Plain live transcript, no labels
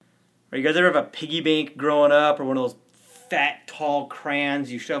Or you guys ever have a piggy bank growing up, or one of those fat, tall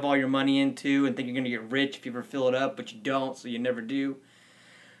crayons you shove all your money into and think you're going to get rich if you ever fill it up, but you don't, so you never do?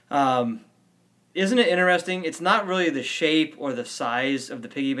 Isn't it interesting? It's not really the shape or the size of the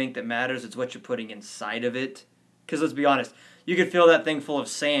piggy bank that matters. It's what you're putting inside of it. Because let's be honest, you could fill that thing full of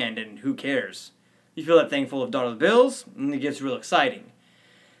sand and who cares? You fill that thing full of dollar bills and it gets real exciting.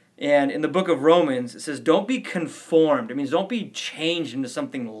 And in the book of Romans, it says, don't be conformed. It means don't be changed into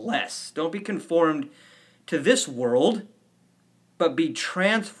something less. Don't be conformed to this world, but be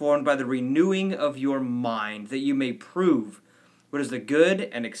transformed by the renewing of your mind, that you may prove what is the good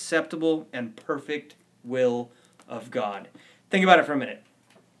and acceptable and perfect will of God. Think about it for a minute.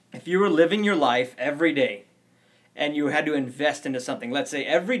 If you were living your life every day and you had to invest into something, let's say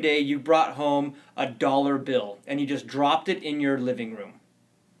every day you brought home a dollar bill and you just dropped it in your living room.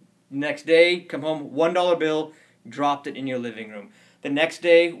 Next day, come home, $1 bill, dropped it in your living room. The next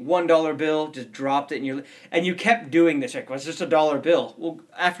day, $1 bill, just dropped it in your... And you kept doing this. Like, well, it's just a dollar bill. Well,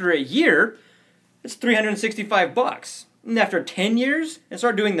 after a year, it's $365. And after 10 years, and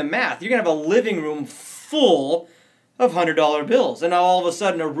start doing the math, you're going to have a living room full of $100 bills. And now all of a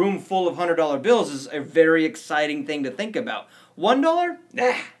sudden, a room full of $100 bills is a very exciting thing to think about. $1?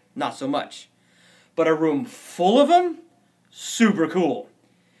 Nah, not so much. But a room full of them? Super cool.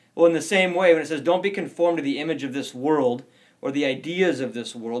 Well, in the same way, when it says, don't be conformed to the image of this world or the ideas of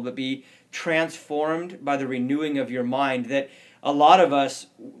this world, but be transformed by the renewing of your mind, that a lot of us,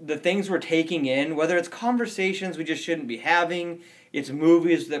 the things we're taking in, whether it's conversations we just shouldn't be having, it's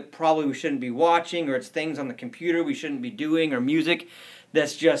movies that probably we shouldn't be watching, or it's things on the computer we shouldn't be doing, or music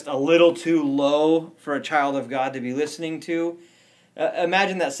that's just a little too low for a child of God to be listening to.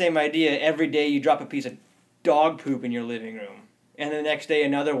 Imagine that same idea. Every day you drop a piece of dog poop in your living room. And the next day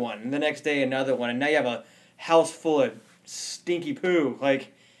another one, and the next day another one, and now you have a house full of stinky poo.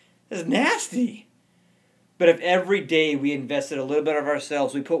 Like, it's nasty. But if every day we invested a little bit of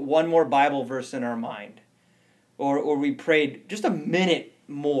ourselves, we put one more Bible verse in our mind, or we prayed just a minute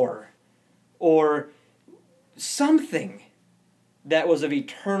more, or something that was of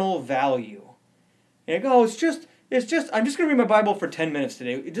eternal value. And you go, I'm just going to read my Bible for 10 minutes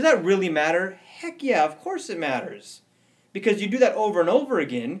today. Does that really matter? Heck yeah, of course it matters. Because you do that over and over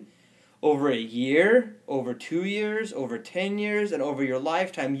again, over a year, over 2 years, over 10 years, and over your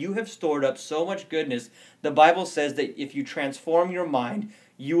lifetime, you have stored up so much goodness. The Bible says that if you transform your mind,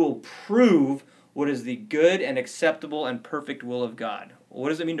 you will prove what is the good and acceptable and perfect will of God. What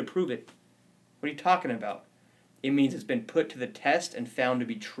does it mean to prove it? What are you talking about? It means it's been put to the test and found to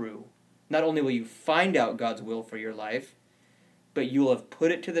be true. Not only will you find out God's will for your life, but you will have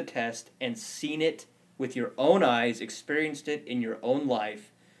put it to the test and seen it with your own eyes, experienced it in your own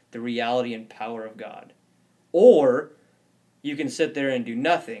life, the reality and power of God. Or you can sit there and do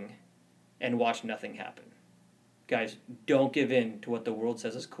nothing and watch nothing happen. Guys, don't give in to what the world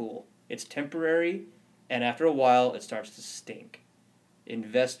says is cool. It's temporary, and after a while, it starts to stink.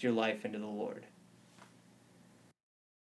 Invest your life into the Lord.